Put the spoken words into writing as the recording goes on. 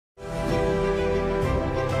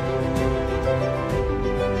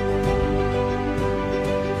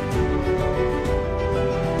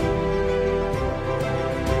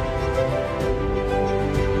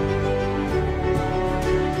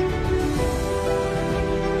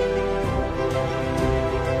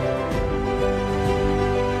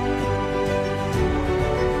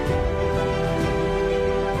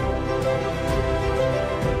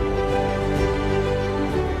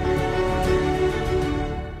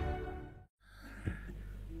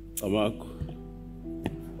Amako.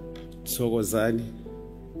 Sokozani.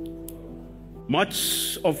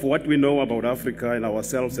 Much of what we know about Africa and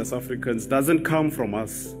ourselves as Africans doesn't come from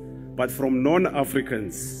us, but from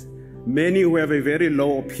non-Africans, many who have a very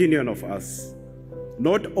low opinion of us.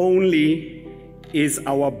 Not only is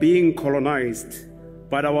our being colonized,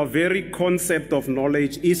 but our very concept of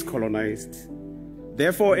knowledge is colonized.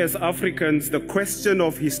 Therefore, as Africans, the question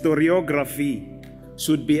of historiography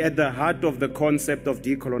should be at the heart of the concept of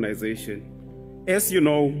decolonization. As you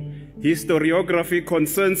know, historiography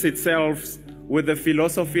concerns itself with the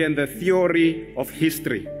philosophy and the theory of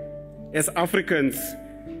history. As Africans,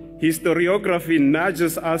 historiography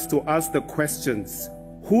nudges us to ask the questions: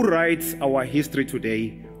 who writes our history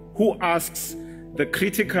today? Who asks the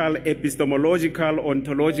critical, epistemological,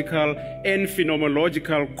 ontological, and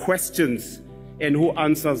phenomenological questions? And who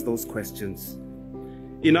answers those questions?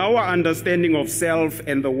 In our understanding of self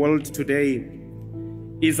and the world today,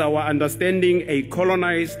 is our understanding a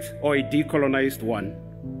colonized or a decolonized one?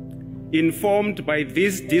 Informed by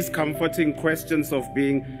these discomforting questions of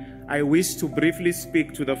being, I wish to briefly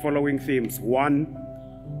speak to the following themes. 1,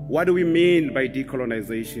 what do we mean by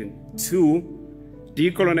decolonization? 2,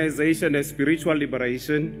 decolonization as spiritual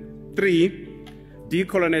liberation. 3,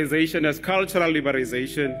 decolonization as cultural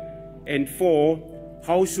liberation. And 4,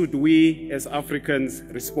 how should we as Africans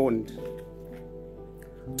respond?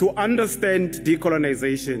 To understand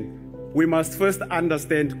decolonization, we must first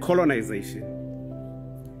understand colonization.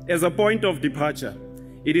 As a point of departure,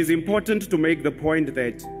 it is important to make the point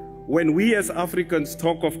that when we as Africans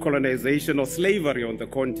talk of colonization or slavery on the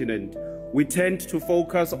continent, we tend to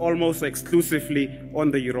focus almost exclusively on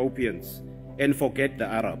the Europeans and forget the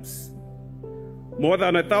Arabs. More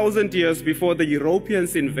than 1,000 years before the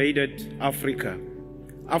Europeans invaded Africa,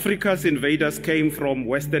 Africa's invaders came from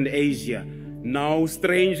Western Asia, now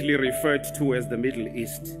strangely referred to as the Middle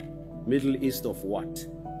East. Middle East of what?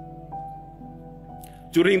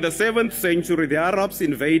 During the 7th century, the Arabs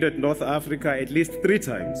invaded North Africa at least 3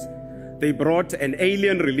 times. They brought an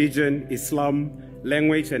alien religion, Islam,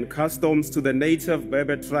 language and customs to the native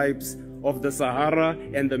Berber tribes of the Sahara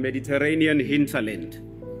and the Mediterranean hinterland.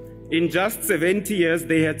 In just 70 years,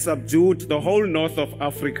 they had subdued the whole north of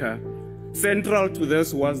Africa. Central to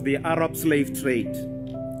this was the Arab slave trade.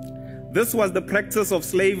 This was the practice of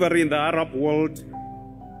slavery in the Arab world,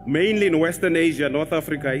 mainly in Western Asia, North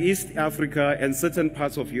Africa, East Africa, and certain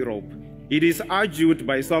parts of Europe. It is argued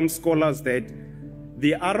by some scholars that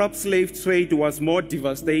the Arab slave trade was more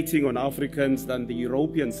devastating on Africans than the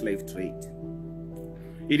European slave trade.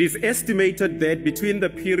 It is estimated that between the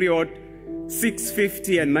period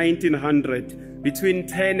 650 and 1900, between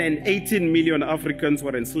 10 and 18 million Africans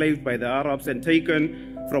were enslaved by the Arabs and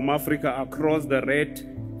taken from Africa across the Red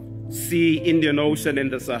Sea, Indian Ocean, and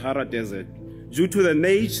the Sahara Desert. Due to the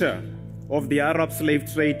nature of the Arab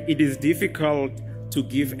slave trade, it is difficult to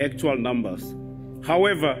give actual numbers.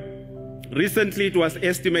 However, recently it was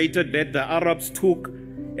estimated that the Arabs took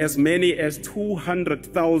as many as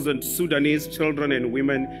 200,000 Sudanese children and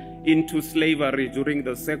women into slavery during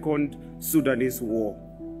the Second Sudanese War.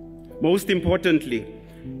 Most importantly,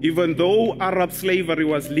 even though Arab slavery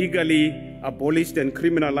was legally abolished and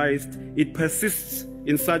criminalized, it persists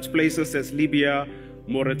in such places as Libya,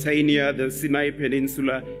 Mauritania, the Sinai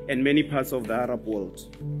Peninsula, and many parts of the Arab world.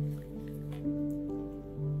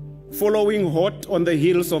 Following hot on the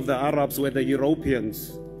heels of the Arabs were the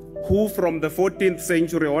Europeans, who from the 14th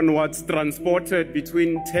century onwards transported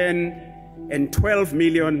between 10 and 12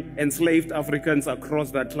 million enslaved Africans across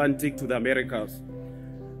the Atlantic to the Americas.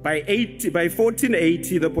 By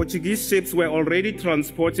 1480, the Portuguese ships were already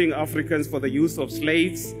transporting Africans for the use of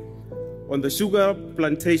slaves on the sugar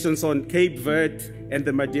plantations on Cape Verde and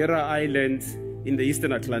the Madeira Islands in the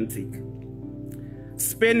Eastern Atlantic.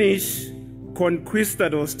 Spanish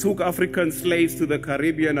conquistadors took African slaves to the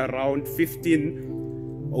Caribbean around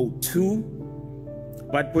 1502,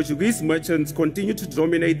 but Portuguese merchants continued to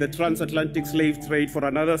dominate the transatlantic slave trade for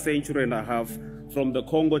another century and a half from the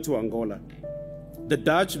Congo to Angola. The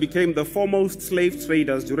Dutch became the foremost slave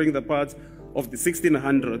traders during the part of the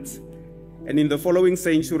 1600s, and in the following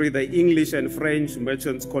century, the English and French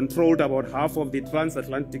merchants controlled about half of the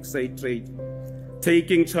transatlantic slave trade,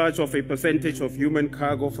 taking charge of a percentage of human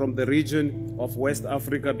cargo from the region of West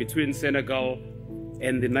Africa between Senegal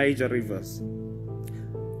and the Niger rivers.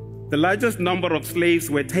 The largest number of slaves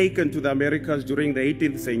were taken to the Americas during the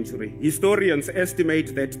 18th century. Historians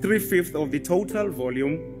estimate that 3/5 of the total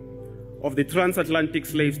volume of the transatlantic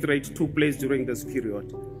slave trade took place during this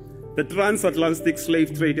period. The transatlantic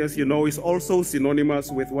slave trade, as you know, is also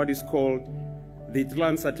synonymous with what is called the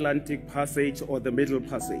transatlantic passage or the Middle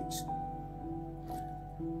Passage.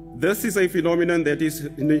 This is a phenomenon that is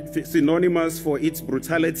synonymous for its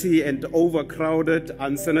brutality and overcrowded,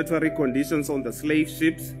 unsanitary conditions on the slave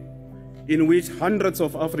ships, in which hundreds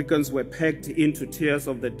of Africans were packed into tiers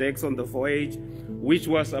of the decks on the voyage, which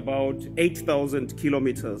was about 8,000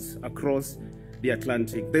 kilometers across the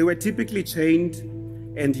Atlantic. They were typically chained,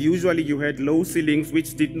 and usually you had low ceilings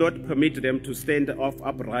which did not permit them to stand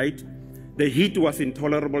upright. The heat was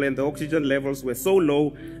intolerable and the oxygen levels were so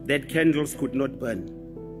low that candles could not burn.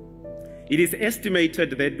 It is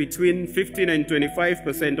estimated that between 15 and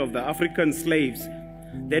 25% of the African slaves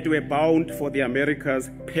that were bound for the Americas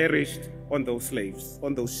perished on those ships.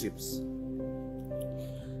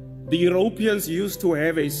 The Europeans used to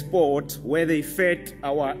have a sport where they fed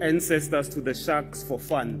our ancestors to the sharks for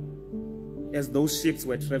fun as those ships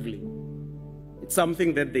were traveling. It's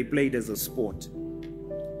something that they played as a sport.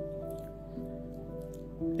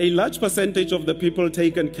 A large percentage of the people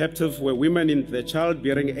taken captive were women in the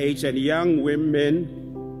childbearing age and young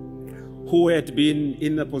women who had been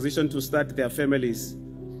in a position to start their families.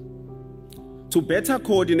 To better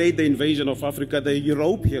coordinate the invasion of Africa, the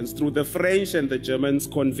Europeans, through the French and the Germans,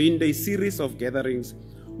 convened a series of gatherings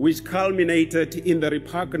which culminated in the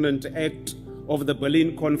repugnant act of the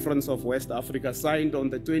Berlin Conference of West Africa, signed on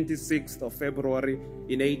the 26th of February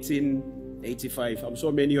in 1885. I'm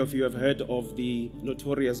sure many of you have heard of the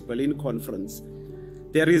notorious Berlin Conference.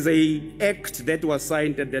 There is an act that was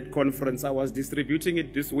signed at that conference. I was distributing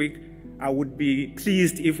it this week. I would be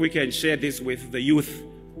pleased if we can share this with the youth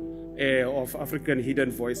of African Hidden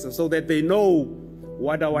Voices so that they know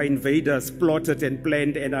what our invaders plotted and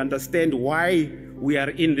planned and understand why we are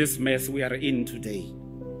in this mess we are in today.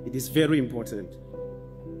 It is very important.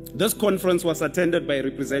 This conference was attended by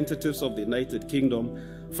representatives of the United Kingdom,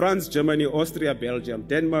 France, Germany, Austria, Belgium,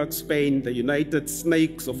 Denmark, Spain, the United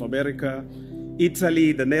Snakes of America,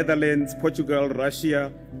 Italy, the Netherlands, Portugal,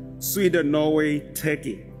 Russia, Sweden, Norway,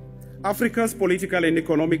 Turkey. Africa's political and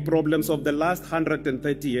economic problems of the last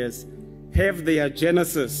 130 years have their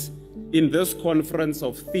genesis in this conference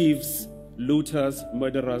of thieves, looters,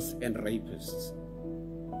 murderers, and rapists.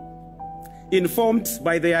 Informed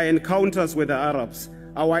by their encounters with the Arabs,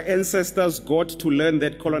 our ancestors got to learn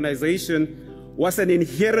that colonization was an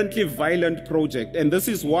inherently violent project, and this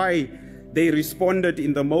is why they responded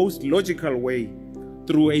in the most logical way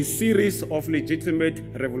through a series of legitimate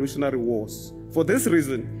revolutionary wars. For this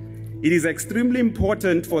reason, it is extremely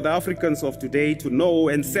important for the Africans of today to know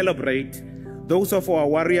and celebrate those of our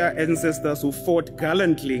warrior ancestors who fought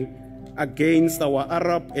gallantly against our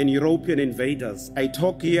Arab and European invaders. I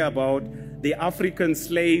talk here about the African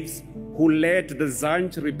slaves who led the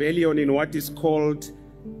Zanj rebellion in what is called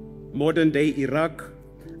modern-day Iraq.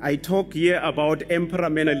 I talk here about Emperor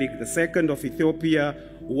Menelik II of Ethiopia,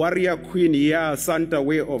 warrior Queen Yaa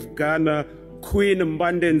Santawe of Ghana, Queen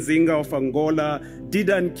Mbande Nzinga of Angola,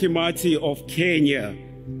 Didan Kimati of Kenya,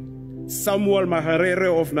 Samuel Maharere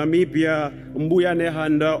of Namibia, Mbuya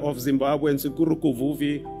Nehanda of Zimbabwe, and Sekuru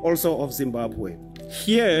Kuvuvi, also of Zimbabwe.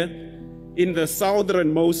 Here, in the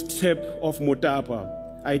southernmost tip of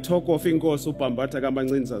Mutapa, I talk of Inkosi Pambata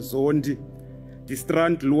Kamancinza Zondi, the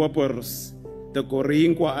Strand Luapers, the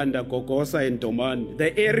Gorinkwa and the Gogosa and Doman.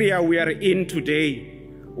 The area we are in today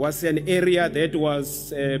was an area that was,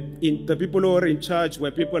 the people who were in charge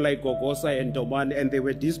were people like Gogosa and Doman, and they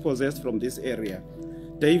were dispossessed from this area.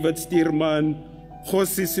 David Stearman,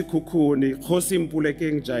 Khosi Sikukuni, Khosi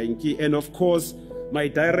Mpulekeng Jainki, and of course, my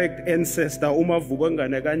direct ancestor, Uma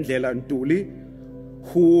Vubangana Gandlela Ntuli,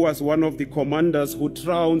 who was one of the commanders who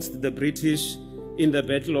trounced the British in the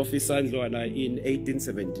Battle of Isandlwana in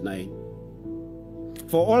 1879.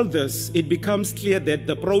 For all this, it becomes clear that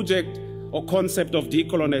the project or concept of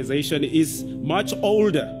decolonization is much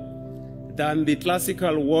older than the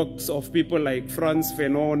classical works of people like Frantz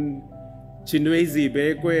Fanon, Chinwezi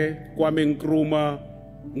Ibekwe, Kwame Nkrumah,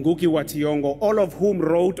 Ngugi wa Thiong'o, all of whom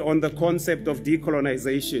wrote on the concept of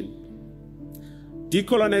decolonization.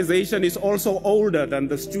 Decolonization is also older than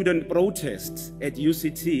the student protests at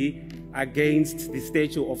UCT against the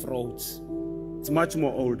Statue of Rhodes. It's much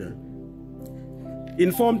more older.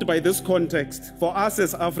 Informed by this context, for us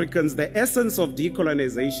as Africans, the essence of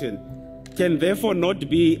decolonization can therefore not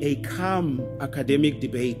be a calm academic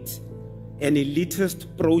debate, an elitist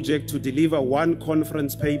project to deliver one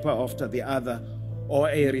conference paper after the other, or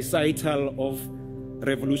a recital of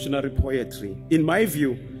revolutionary poetry. In my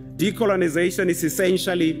view, decolonization is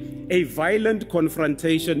essentially a violent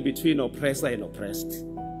confrontation between oppressor and oppressed.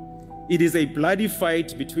 It is a bloody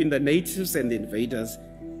fight between the natives and the invaders.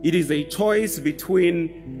 It is a choice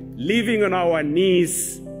between living on our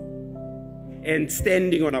knees and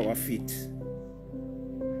standing on our feet.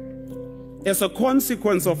 As a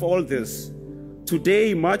consequence of all this,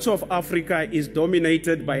 today much of Africa is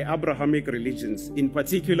dominated by Abrahamic religions, in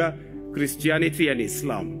particular Christianity and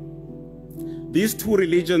Islam. These two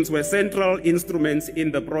religions were central instruments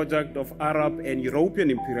in the project of Arab and European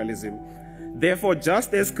imperialism. Therefore,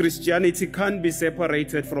 just as Christianity can't be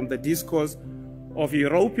separated from the discourse of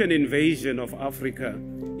European invasion of Africa,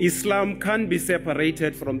 Islam can't be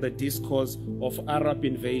separated from the discourse of Arab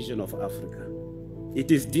invasion of Africa. It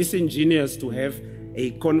is disingenuous to have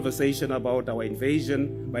a conversation about our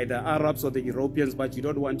invasion by the Arabs or the Europeans, but you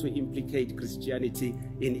don't want to implicate Christianity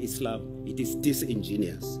in Islam. It is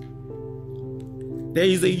disingenuous. There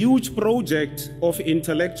is a huge project of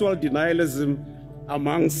intellectual denialism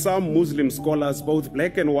among some Muslim scholars, both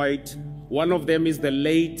black and white. One of them is the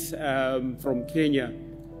late, from Kenya,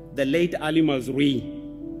 the late Ali Mazrui,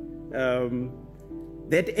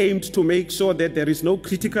 that aimed to make sure that there is no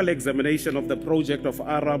critical examination of the project of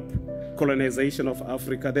Arab colonization of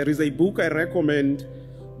Africa. There is a book I recommend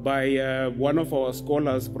by one of our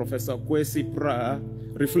scholars, Professor Kwesi Pra,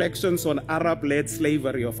 Reflections on Arab-Led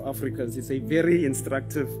Slavery of Africans. It's a very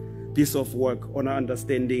instructive piece of work on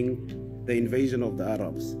understanding the invasion of the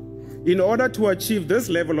Arabs. In order to achieve this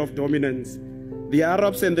level of dominance, the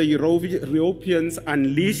Arabs and the Europeans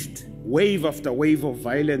unleashed wave after wave of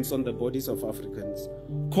violence on the bodies of Africans.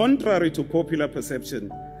 Contrary to popular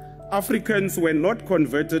perception, Africans were not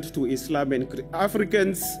converted to Islam, and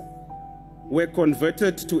Africans were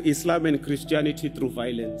converted to Islam and Christianity through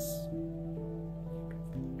violence.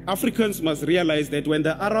 Africans must realize that when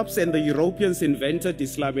the Arabs and the Europeans invented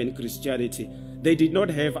Islam and Christianity, they did not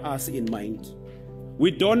have us in mind. We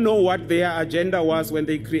don't know what their agenda was when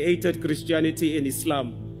they created Christianity and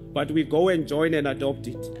Islam, but we go and join and adopt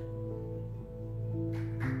it.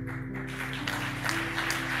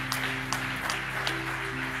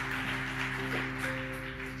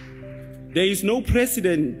 There is no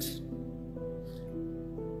precedent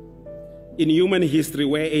in human history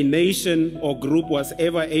where a nation or group was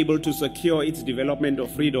ever able to secure its development or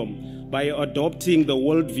freedom by adopting the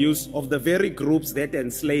worldviews of the very groups that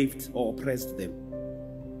enslaved or oppressed them.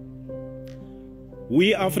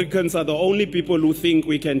 We Africans are the only people who think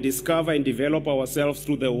we can discover and develop ourselves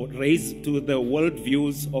through the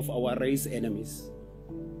worldviews of our race enemies.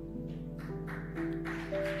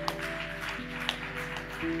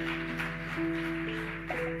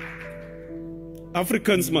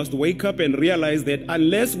 Africans must wake up and realize that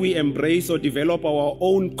unless we embrace or develop our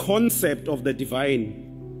own concept of the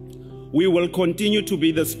divine, we will continue to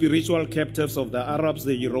be the spiritual captives of the Arabs,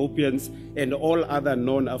 the Europeans, and all other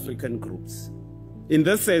non-African groups. In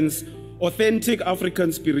this sense, authentic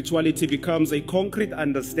African spirituality becomes a concrete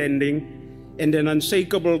understanding and an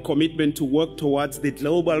unshakable commitment to work towards the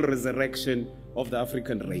global resurrection of the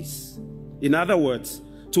African race. In other words,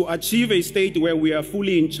 to achieve a state where we are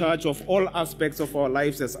fully in charge of all aspects of our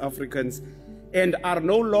lives as Africans and are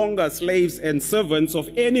no longer slaves and servants of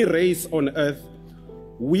any race on earth,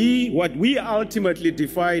 what we ultimately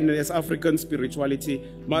define as African spirituality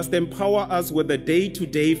must empower us with the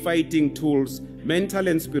day-to-day fighting tools, mental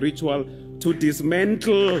and spiritual, to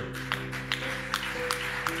dismantle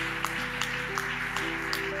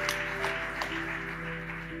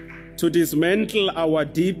our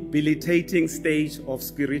debilitating stage of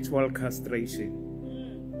spiritual castration.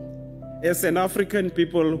 As an African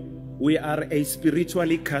people, we are a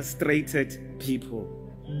spiritually castrated people.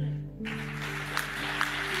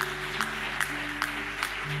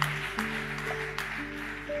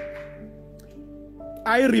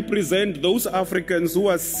 I represent those Africans who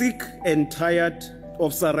are sick and tired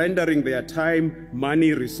of surrendering their time,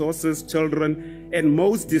 money, resources, children, and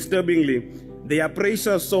most disturbingly, their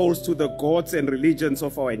precious souls to the gods and religions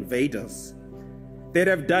of our invaders. They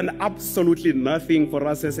have done absolutely nothing for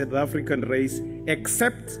us as an African race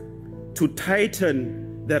except to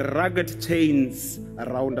tighten the rugged chains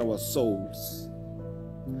around our souls.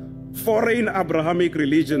 Foreign Abrahamic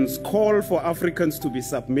religions call for Africans to be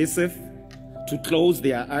submissive, to close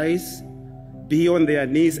their eyes, be on their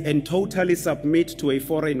knees, and totally submit to a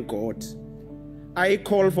foreign god. I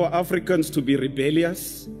call for Africans to be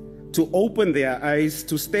rebellious, to open their eyes,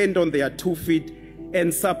 to stand on their 2 feet,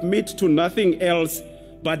 and submit to nothing else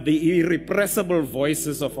but the irrepressible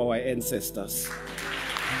voices of our ancestors.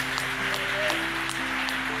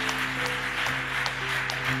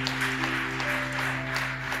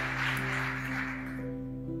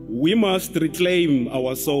 We must reclaim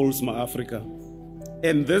our souls, Ma Africa.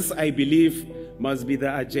 And this, I believe, must be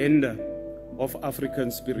the agenda of African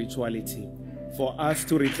spirituality, for us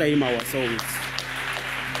to reclaim our souls.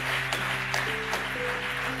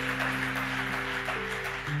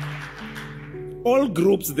 All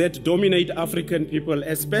groups that dominate African people,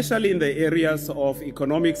 especially in the areas of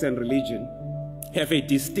economics and religion, have a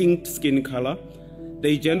distinct skin color.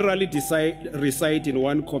 They generally reside in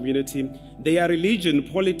one community. Their religion,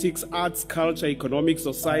 politics, arts, culture, economics,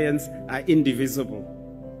 or science are indivisible.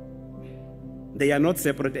 They are not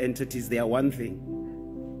separate entities, they are one thing.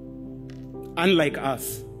 Unlike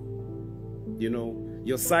us,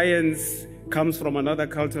 your science comes from another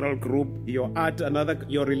cultural group, your art,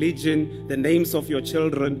 your religion, the names of your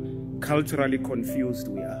children, culturally confused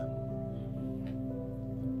we are.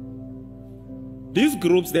 These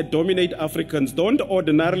groups that dominate Africans don't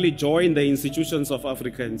ordinarily join the institutions of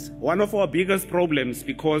Africans. One of our biggest problems,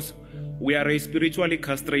 because we are a spiritually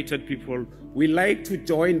castrated people, we like to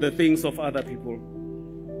join the things of other people.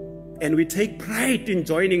 And we take pride in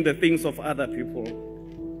joining the things of other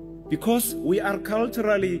people because we are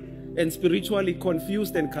culturally and spiritually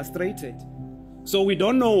confused and castrated. So we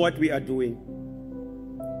don't know what we are doing.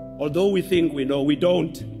 Although we think we know, we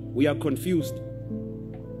don't. We are confused.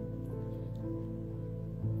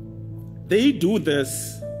 They do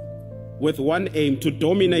this with one aim: to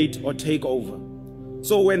dominate or take over.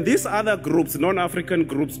 So when these other groups, non-African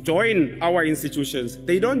groups, join our institutions,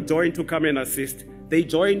 they don't join to come and assist. They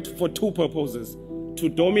join for two purposes: to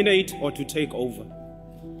dominate or to take over.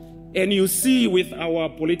 And you see with our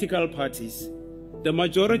political parties, the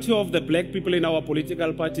majority of the black people in our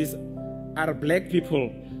political parties are black people,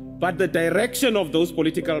 but the direction of those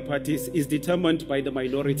political parties is determined by the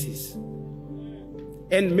minorities.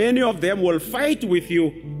 And many of them will fight with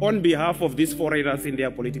you on behalf of these foreigners in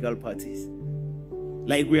their political parties,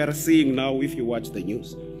 like we are seeing now if you watch the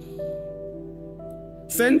news.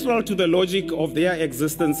 Central to the logic of their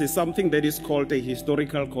existence is something that is called a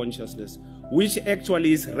historical consciousness, which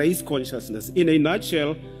actually is race consciousness. In a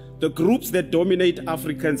nutshell, the groups that dominate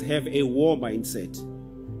Africans have a war mindset.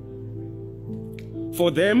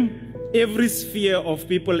 For them, every sphere of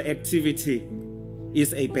people activity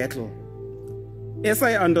is a battle. As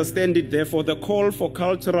I understand it, therefore, the call for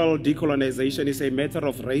cultural decolonization is a matter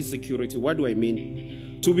of race security. What do I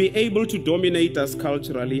mean? To be able to dominate us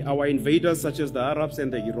culturally, our invaders, such as the Arabs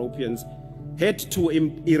and the Europeans, had to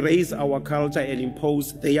erase our culture and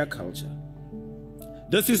impose their culture.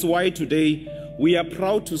 This is why today we are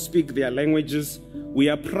proud to speak their languages. We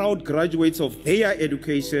are proud graduates of their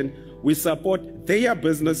education. We support their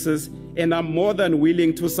businesses and are more than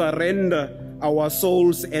willing to surrender our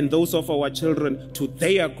souls and those of our children to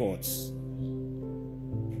their gods.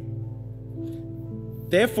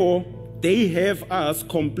 Therefore, they have us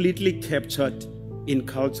completely captured in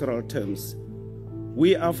cultural terms.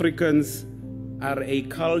 We Africans are a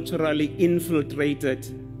culturally infiltrated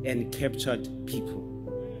and captured people.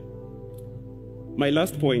 My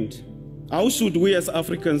last point: how should we as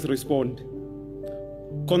Africans respond?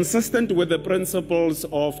 Consistent with the principles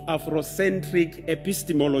of Afrocentric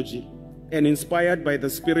epistemology and inspired by the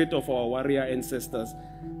spirit of our warrior ancestors,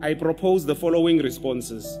 I propose the following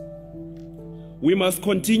responses. We must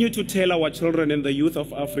continue to tell our children and the youth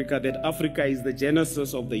of Africa that Africa is the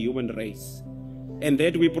genesis of the human race, and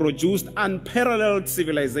that we produced unparalleled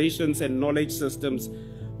civilizations and knowledge systems,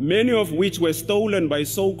 many of which were stolen by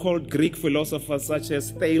so-called Greek philosophers such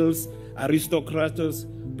as Thales, Aristocrates,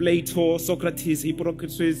 Plato, Socrates,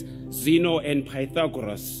 Hippocrates, Zeno, and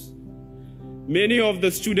Pythagoras. Many of the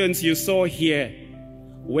students you saw here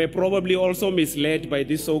were probably also misled by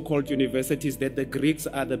these so-called universities that the Greeks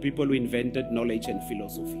are the people who invented knowledge and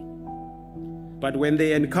philosophy. But when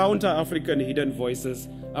they encounter African hidden voices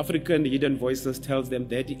tells them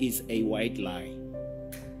that is a white lie.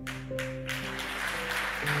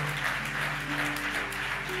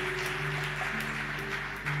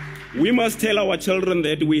 We must tell our children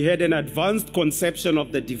that we had an advanced conception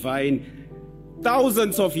of the divine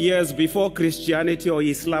thousands of years before Christianity or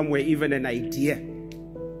Islam were even an idea,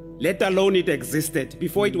 let alone it existed.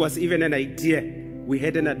 Before it was even an idea, we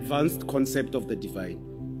had an advanced concept of the divine.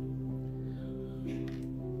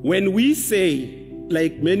 When we say,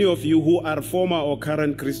 like many of you who are former or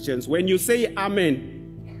current Christians, when you say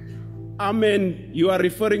Amen, Amen, you are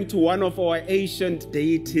referring to one of our ancient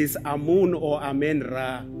deities, Amun or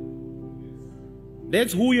Amen-Ra.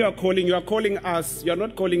 That's who you are calling. You are calling us. You are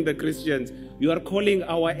not calling the Christians. You are calling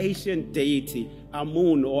our ancient deity,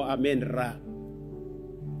 Amun or Amen-Ra.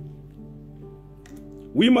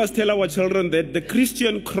 We must tell our children that the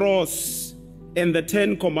Christian cross and the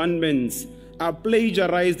 10 Commandments are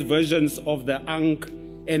plagiarized versions of the Ankh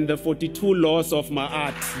and the 42 laws of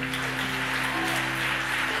Ma'at.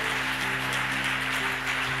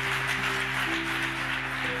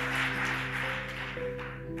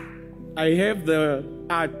 I have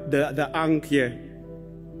the Ankh here.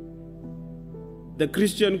 The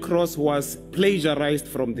Christian cross was plagiarized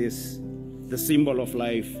from this, the symbol of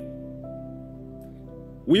life.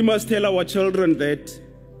 We must tell our children that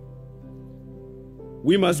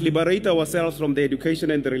we must liberate ourselves from the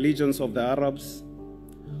education and the religions of the Arabs.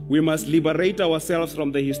 We must liberate ourselves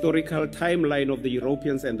from the historical timeline of the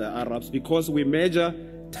Europeans and the Arabs, because we measure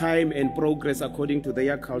time and progress according to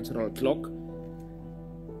their cultural clock.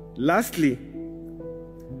 Lastly,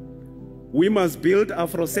 we must build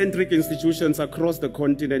Afrocentric institutions across the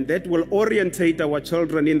continent that will orientate our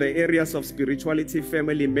children in the areas of spirituality,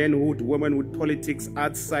 family, manhood, womanhood, politics,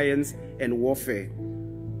 arts, science, and warfare.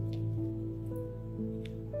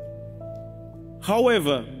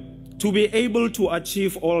 However, to be able to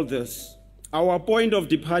achieve all this, our point of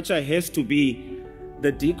departure has to be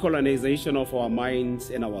the decolonization of our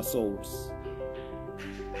minds and our souls.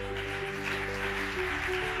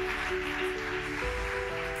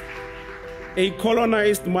 A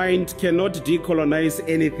colonized mind cannot decolonize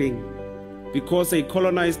anything, because a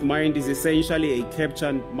colonized mind is essentially a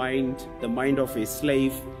captured mind, the mind of a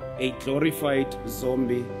slave, a glorified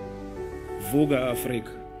zombie. Vuga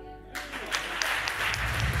Afrika.